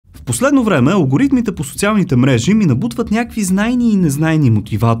последно време алгоритмите по социалните мрежи ми набутват някакви знайни и незнайни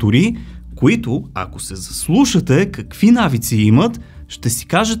мотиватори, които, ако се заслушате какви навици имат, ще си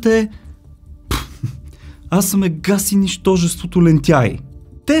кажете: аз съм гаси нищожеството лентяй.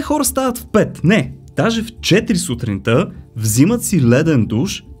 Те хора стават в 5, не, даже в 4 сутринта, взимат си леден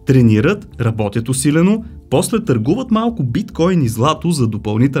душ, тренират, работят усилено, после търгуват малко биткоин и злато за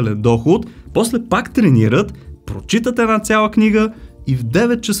допълнителен доход, после пак тренират, прочитат една цяла книга и в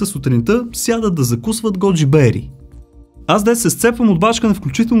 9 часа сутринта сядат да закусват годжи бери. Аз днес се сцепвам от бачкане,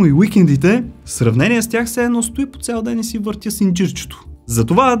 включително и уикендите, в сравнение с тях все едно стои по цял ден и си въртя синджирчето.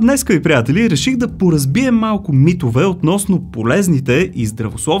 Затова днес, скъпи приятели, реших да поразбием малко митове относно полезните и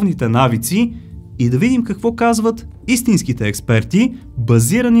здравословните навици и да видим какво казват истинските експерти,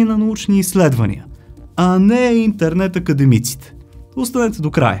 базирани на научни изследвания, а не интернет академиците. Останете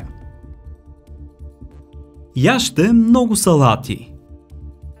до края. Яжте много салати.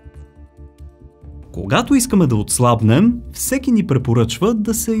 Когато искаме да отслабнем, всеки ни препоръчва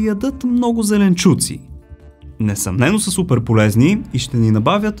да се ядат много зеленчуци. Несъмнено са супер полезни и ще ни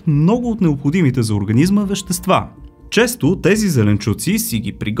набавят много от необходимите за организма вещества. Често тези зеленчуци си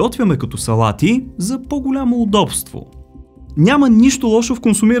ги приготвяме като салати за по-голямо удобство. Няма нищо лошо в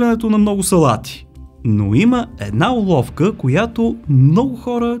консумирането на много салати, но има една уловка, която много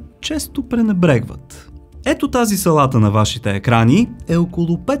хора често пренебрегват. Ето тази салата на вашите екрани е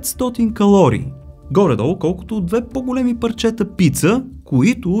около 500 калории. Горе-долу колкото 2 по-големи парчета пица,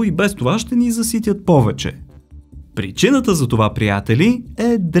 които и без това ще ни заситят повече. Причината за това, приятели,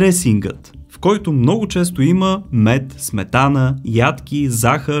 е дресингът, в който много често има мед, сметана, ядки,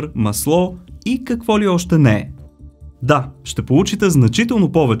 захар, масло и какво ли още не е. Да, ще получите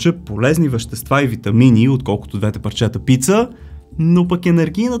значително повече полезни вещества и витамини, отколкото двете парчета пица, но пък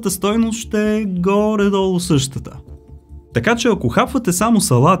енергийната стойност ще е горе-долу същата. Така че ако хапвате само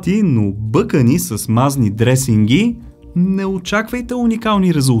салати, но бъкани с мазни дресинги, не очаквайте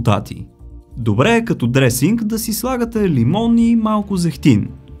уникални резултати. Добре е като дресинг да си слагате лимон и малко зехтин.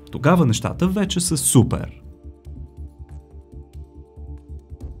 Тогава нещата вече са супер.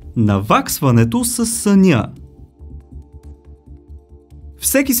 Наваксването с съня.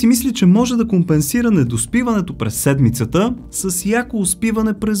 Всеки си мисли, че може да компенсира недоспиването през седмицата с яко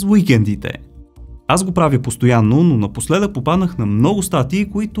успиване през уикендите. Аз го правя постоянно, но напоследък попаднах на много статии,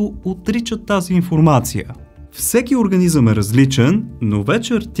 които отричат тази информация. Всеки организъм е различен, но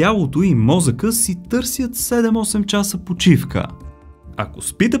вечер тялото и мозъка си търсят 7-8 часа почивка. Ако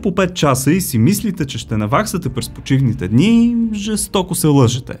спите по 5 часа и си мислите, че ще наваксате през почивните дни, жестоко се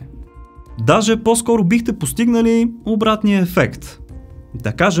лъжете. Даже по-скоро бихте постигнали обратния ефект.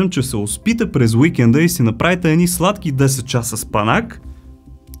 Да кажем, че се успите през уикенда и си направите едни сладки 10 часа спанак,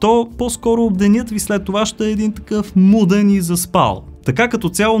 то по-скоро денят ви след това ще е един такъв муден и заспал. Така като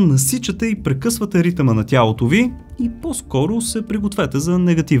цяло насичате и прекъсвате ритъма на тялото ви и по-скоро се пригответе за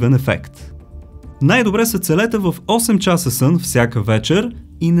негативен ефект. Най-добре се целете в 8 часа сън всяка вечер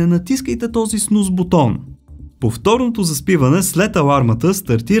и не натискайте този снус бутон. Повторното заспиване след алармата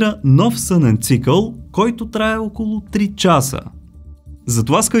стартира нов сънен цикъл, който трае около 3 часа.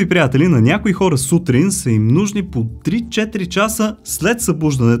 Затова, скъпи приятели, на някои хора сутрин са им нужни по 3-4 часа след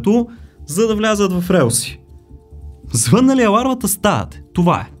събуждането, за да влязат в релси. Звънна ли алармата, ставате.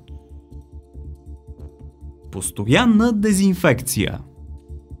 Това е. Постоянна дезинфекция.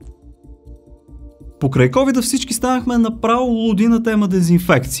 Покрай ковида всички станахме направо луди на тема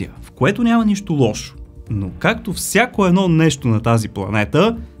дезинфекция, в което няма нищо лошо. Но както всяко едно нещо на тази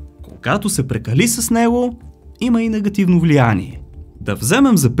планета, когато се прекали с него, има и негативно влияние. Да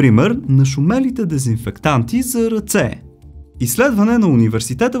вземем за пример нашумелите дезинфектанти за ръце. Изследване на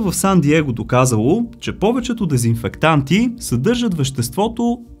университета в Сан Диего доказало, че повечето дезинфектанти съдържат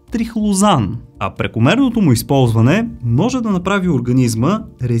веществото трихлозан, а прекомерното му използване може да направи организма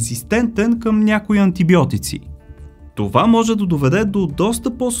резистентен към някои антибиотици. Това може да доведе до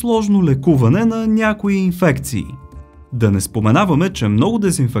доста по-сложно лекуване на някои инфекции. Да не споменаваме, че много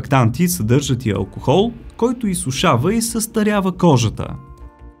дезинфектанти съдържат и алкохол, който изсушава и състарява кожата.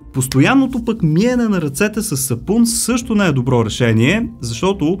 Постоянното пък миене на ръцете с сапун също не е добро решение,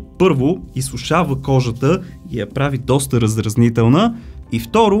 защото първо изсушава кожата и я прави доста раздразнителна и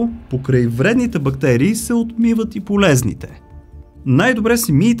второ, покрай вредните бактерии се отмиват и полезните. Най-добре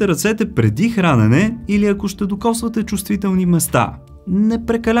си мийте ръцете преди хранене или ако ще докосвате чувствителни места. Не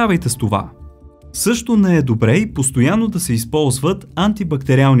прекалявайте с това. Също не е добре и постоянно да се използват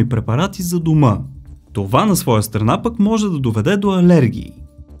антибактериални препарати за дома. Това на своя страна пък може да доведе до алергии.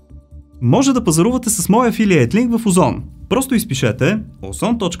 Може да пазарувате с моя афилиейт линк в Озон. Просто изпишете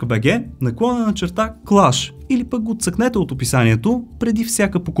oson.bg/clash или пък го цъкнете от описанието преди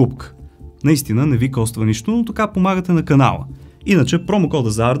всяка покупка. Наистина не ви коства нищо, но така помагате на канала. Иначе промокода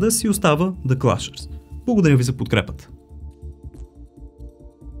за Арда си остава The Clashers. Благодаря ви за подкрепата.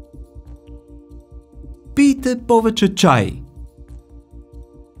 Пийте повече чай.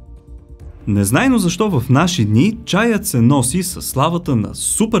 Незнайно защо в наши дни чаят се носи със славата на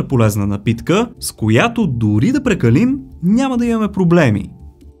супер полезна напитка, с която дори да прекалим, няма да имаме проблеми.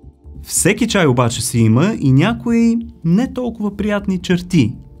 Всеки чай обаче си има и някои не толкова приятни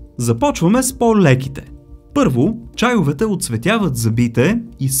черти. Започваме с по-леките. Първо, чайовете отцветяват зъбите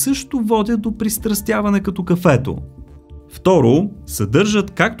и също водят до пристрастяване като кафето. Второ,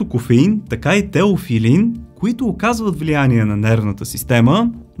 съдържат както кофеин, така и теофилин, които оказват влияние на нервната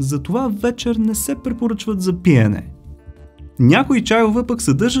система, затова вечер не се препоръчват за пиене. Някои чайове пък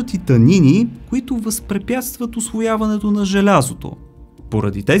съдържат и танини, които възпрепятстват усвояването на желязото.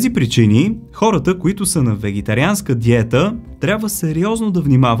 Поради тези причини, хората, които са на вегетарианска диета, трябва сериозно да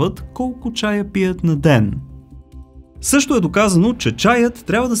внимават колко чая пият на ден. Също е доказано, че чаят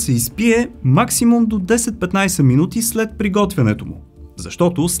трябва да се изпие максимум до 10-15 минути след приготвянето му,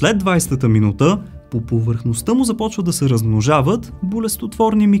 защото след 20-та минута по повърхността му започват да се размножават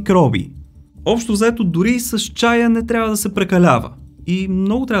болестотворни микроби. Общо взето, дори с чая не трябва да се прекалява и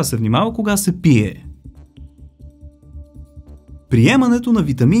много трябва да се внимава кога се пие. Приемането на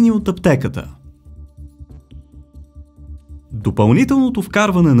витамини от аптеката. Допълнителното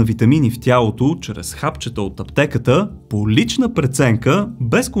вкарване на витамини в тялото чрез хапчета от аптеката по лична преценка,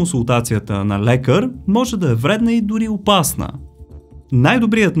 без консултацията на лекар, може да е вредна и дори опасна.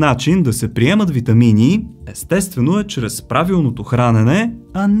 Най-добрият начин да се приемат витамини, естествено, е чрез правилното хранене,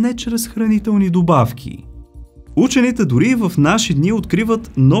 а не чрез хранителни добавки. Учените дори в наши дни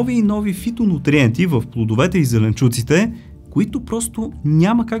откриват нови и нови фитонутриенти в плодовете и зеленчуците, които просто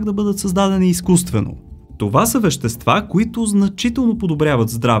няма как да бъдат създадени изкуствено. Това са вещества, които значително подобряват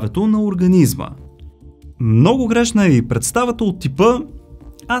здравето на организма. Много грешна е и представата от типа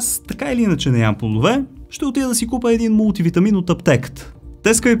аз така или иначе не ям плодове, ще отида да си купа един мултивитамин от аптеката.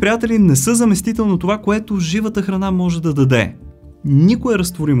 Те, скъпи приятели, не са заместител на това, което живата храна може да даде. Никое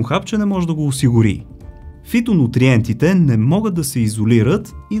разтворимо хапче не може да го осигури. Фитонутриентите не могат да се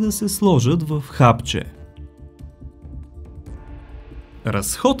изолират и да се сложат в хапче.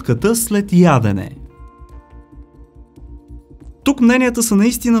 Разходката след ядене. Тук мненията са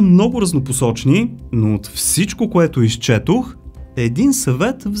наистина много разнопосочни, но от всичко, което изчетох, един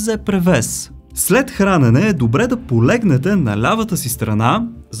съвет взе превес. След хранене е добре да полегнете на лявата си страна,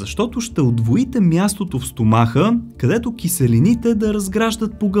 защото ще удвоите мястото в стомаха, където киселините да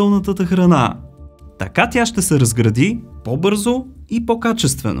разграждат погълнатата храна. Така тя ще се разгради по-бързо и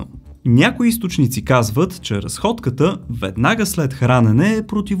по-качествено. Някои източници казват, че разходката веднага след хранене е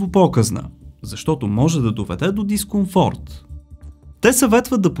противопоказна, защото може да доведе до дискомфорт. Те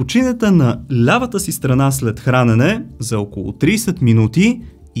съветват да починете на лявата си страна след хранене за около 30 минути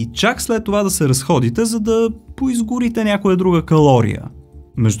и чак след това да се разходите, за да поизгорите някоя друга калория.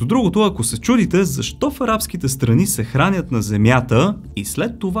 Между другото, ако се чудите защо в арабските страни се хранят на земята и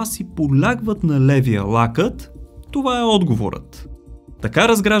след това си полягват на левия лакът, това е отговорът. Така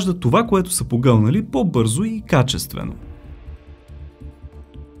разграждат това, което са погълнали, по-бързо и качествено.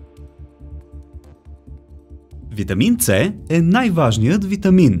 Витамин С е най-важният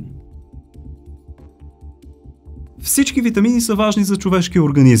витамин. Всички витамини са важни за човешкия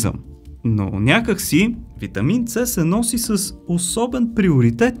организъм, но някакси витамин С се носи с особен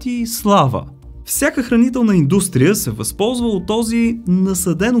приоритет и слава. Всяка хранителна индустрия се възползва от този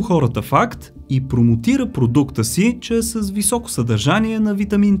насаден у хората факт и промотира продукта си, че е с високо съдържание на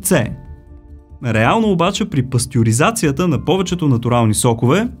витамин С. Реално обаче при пастюризацията на повечето натурални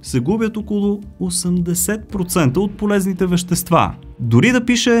сокове се губят около 80% от полезните вещества. Дори да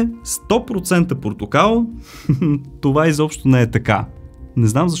пише 100% портокал, това изобщо не е така. Не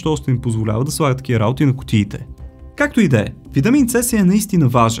знам защо още им позволява да слагат такива работи на кутиите. Както и да е, витамин С си е наистина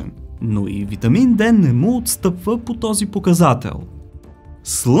важен, но и витамин Д не му отстъпва по този показател.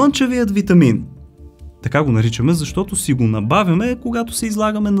 Слънчевият витамин. Така го наричаме, защото си го набавяме, когато се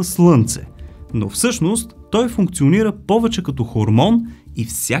излагаме на слънце. Но всъщност той функционира повече като хормон и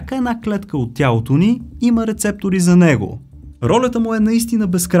всяка една клетка от тялото ни има рецептори за него. Ролята му е наистина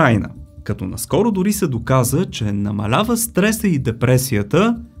безкрайна, като наскоро дори се доказа, че намалява стреса и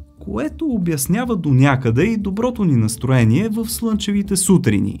депресията, което обяснява до някъде и доброто ни настроение в слънчевите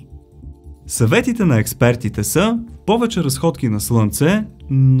сутрини. Съветите на експертите са повече разходки на слънце,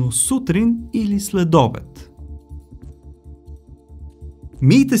 но сутрин или след обед.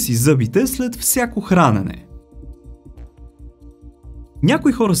 Мийте си зъбите след всяко хранене.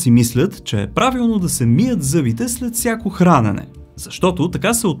 Някои хора си мислят, че е правилно да се мият зъбите след всяко хранене, защото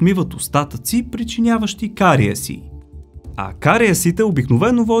така се отмиват остатъци, причиняващи кариеси. А кариесите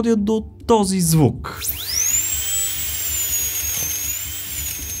обикновено водят до този звук.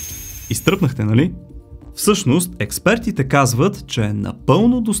 Изтръпнахте, нали? Всъщност, експертите казват, че е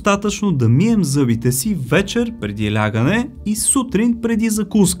напълно достатъчно да мием зъбите си вечер преди лягане и сутрин преди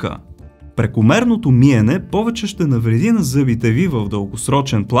закуска. Прекомерното миене повече ще навреди на зъбите ви в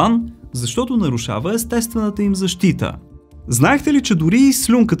дългосрочен план, защото нарушава естествената им защита. Знаехте ли, че дори и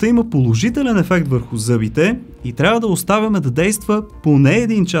слюнката има положителен ефект върху зъбите и трябва да оставяме да действа поне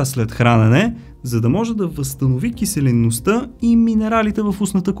 1 час след хранене, за да може да възстанови киселинността и минералите в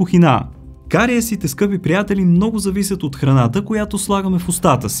устната кухина? Кариесите, скъпи приятели, много зависят от храната, която слагаме в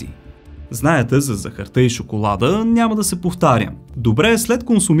устата си. Знаете, за захарта и шоколада няма да се повтарям. Добре е след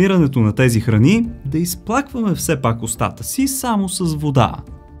консумирането на тези храни да изплакваме все пак устата си само с вода.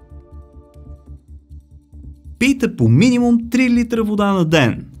 Пийте по минимум 3 литра вода на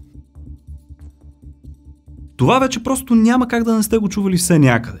ден. Това вече просто няма как да не сте го чували все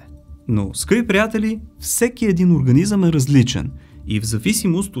някъде. Но, скъпи приятели, всеки един организъм е различен и в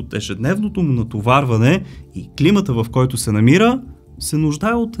зависимост от ежедневното му натоварване и климата, в който се намира, се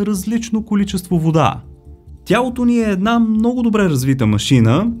нуждае от различно количество вода. Тялото ни е една много добре развита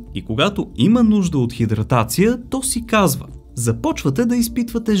машина и когато има нужда от хидратация, то си казва: започвате да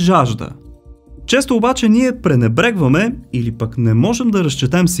изпитвате жажда. Често обаче ние пренебрегваме или пък не можем да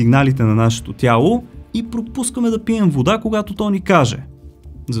разчетем сигналите на нашето тяло и пропускаме да пием вода, когато то ни каже.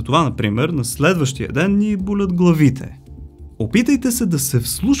 Затова, например, на следващия ден ни болят главите. Опитайте се да се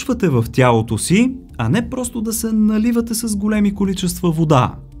вслушвате в тялото си, а не просто да се наливате с големи количества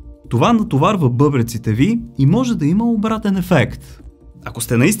вода. Това натоварва бъбреците ви и може да има обратен ефект. Ако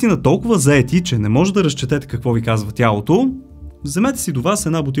сте наистина толкова заети, че не може да разчетете какво ви казва тялото, вземете си до вас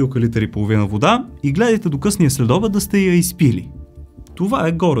 1 бутилка литър и половина вода и гледайте до късния следобед да сте я изпили. Това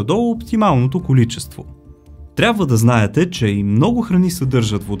е горе-долу оптималното количество. Трябва да знаете, че и много храни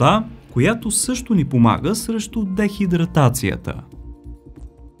съдържат вода, която също ни помага срещу дехидратацията.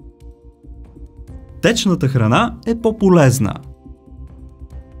 Течната храна е по-полезна.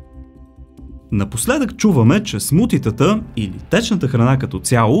 Напоследък чуваме, че смутитата или течната храна като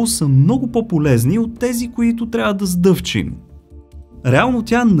цяло са много по-полезни от тези, които трябва да сдъвчим. Реално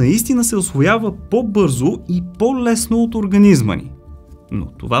тя наистина се усвоява по-бързо и по-лесно от организма ни. Но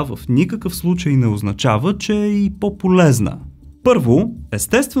това в никакъв случай не означава, че е и по-полезна. Първо,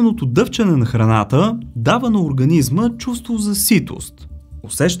 естественото дъвчене на храната дава на организма чувство за ситост.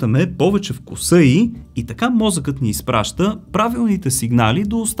 Усещаме повече вкуса и така мозъкът ни изпраща правилните сигнали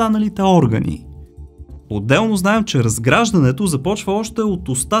до останалите органи. Отделно знаем, че разграждането започва още от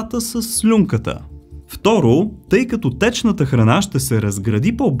устата с слюнката. Второ, тъй като течната храна ще се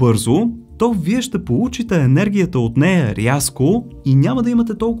разгради по-бързо, то вие ще получите енергията от нея рязко и няма да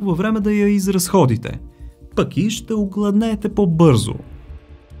имате толкова време да я изразходите. Пък и ще огладнеете по-бързо.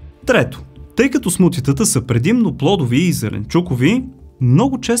 Трето, тъй като смутитата са предимно плодови и зеленчукови,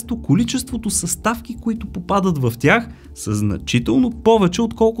 много често количеството съставки, които попадат в тях, са значително повече,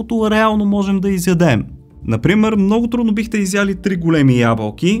 отколкото реално можем да изядем. Например, много трудно бихте изяли 3 големи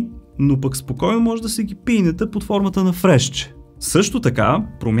ябълки, но пък спокойно може да се ги пийнете под формата на фрешче. Също така,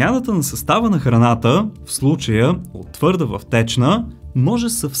 промяната на състава на храната, в случая от твърда в течна, може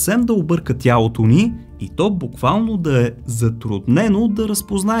съвсем да обърка тялото ни и то буквално да е затруднено да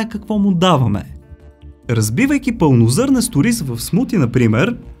разпознае какво му даваме. Разбивайки пълнозърнесто рис в смути,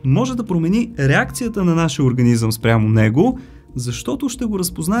 например, може да промени реакцията на нашия организъм спрямо него, защото ще го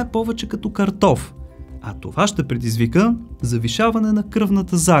разпознае повече като картоф, а това ще предизвика завишаване на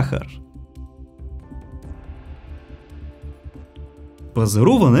кръвната захар.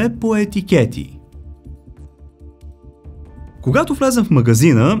 Пазаруване по етикети. Когато влезем в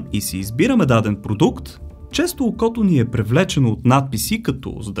магазина и си избираме даден продукт, често окото ни е привлечено от надписи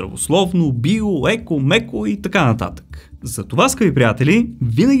като здравословно, био, еко, меко и така нататък. Затова, скъпи приятели,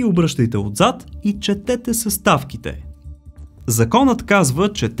 винаги обръщайте отзад и четете съставките. Законът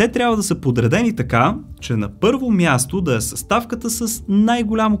казва, че те трябва да са подредени така, че на първо място да е съставката с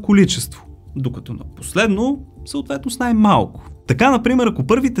най-голямо количество, докато на последно, съответно с най-малко. Така, например, ако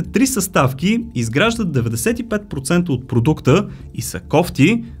първите 3 съставки изграждат 95% от продукта и са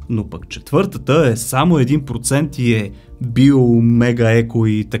кофти, но пък четвъртата е само 1% и е био, мега, еко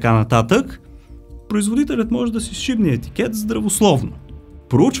и така нататък, производителят може да си сшибне етикет здравословно.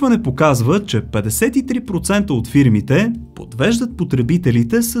 Проучване показва, че 53% от фирмите подвеждат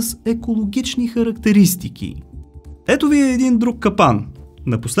потребителите с екологични характеристики. Ето ви е един друг капан.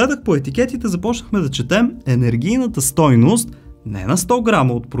 Напоследък по етикетите започнахме да четем енергийната стойност Не на 100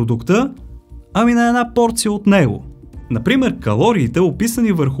 грама от продукта, ами на една порция от него. Например, калориите,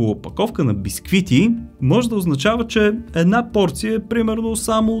 описани върху опаковка на бисквити, може да означава, че една порция е примерно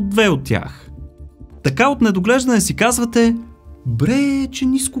само 2 от тях. Така от недоглеждане си казвате: бре, че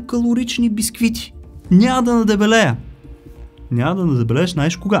нискокалорични бисквити. Няма да надебелея. Няма да надебелееш,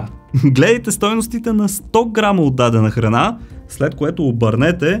 знаеш кога. Гледайте стойностите на 100 грама от дадена храна, след което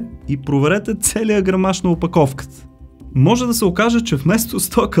обърнете и проверете целия грамаж на опаковката. Може да се окаже, че вместо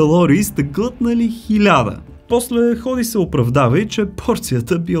 100 калории сте глътнали 1000. После ходи се оправдава, че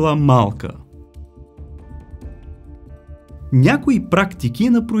порцията била малка. Някои практики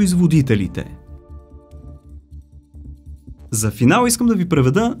на производителите. За финал искам да ви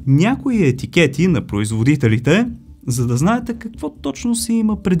преведа някои етикети на производителите, за да знаете какво точно се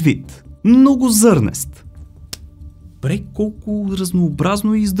има предвид. Многозърнест. Бре, колко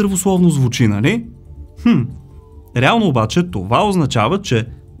разнообразно и здравословно звучи, нали? Реално обаче това означава, че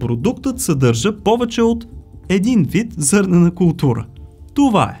продуктът съдържа повече от един вид зърнена култура.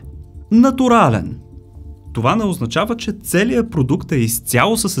 Това е. Натурален. Това не означава, че целият продукт е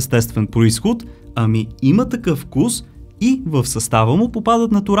изцяло с естествен произход, ами има такъв вкус и в състава му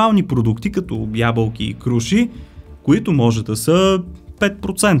попадат натурални продукти, като ябълки и круши, които може да са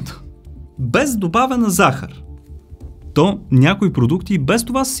 5%. Без добавена захар. То някои продукти без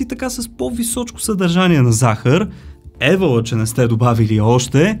това са си така с по-височко съдържание на захар, евала, че не сте добавили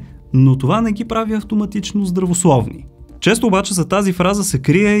още, но това не ги прави автоматично здравословни. Често обаче за тази фраза се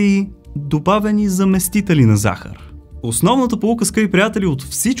крие и добавени заместители на захар. Основната поука, скъпи приятели, от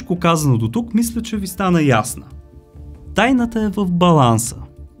всичко казано до тук, мисля, че ви стана ясна. Тайната е в баланса.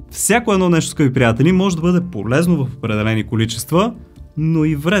 Всяко едно нещо, скъпи приятели, може да бъде полезно в определени количества, но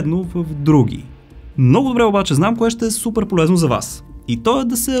и вредно в други. Много добре обаче знам кое ще е супер полезно за вас. И то е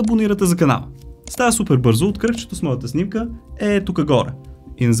да се абонирате за канала. Става супер бързо, от кръгчето с моята снимка е тук горе.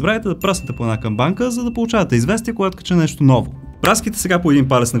 И не забравяйте да праснете по една камбанка, за да получавате известие, когато кача нещо ново. Праскайте сега по един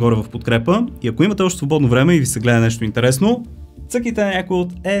палец нагоре в подкрепа и ако имате още свободно време и ви се гледа нещо интересно, цъкайте на някой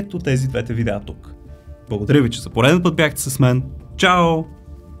от ето тези двете видеа тук. Благодаря ви, че за пореден път бяхте с мен. Чао!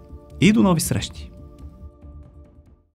 И до нови срещи!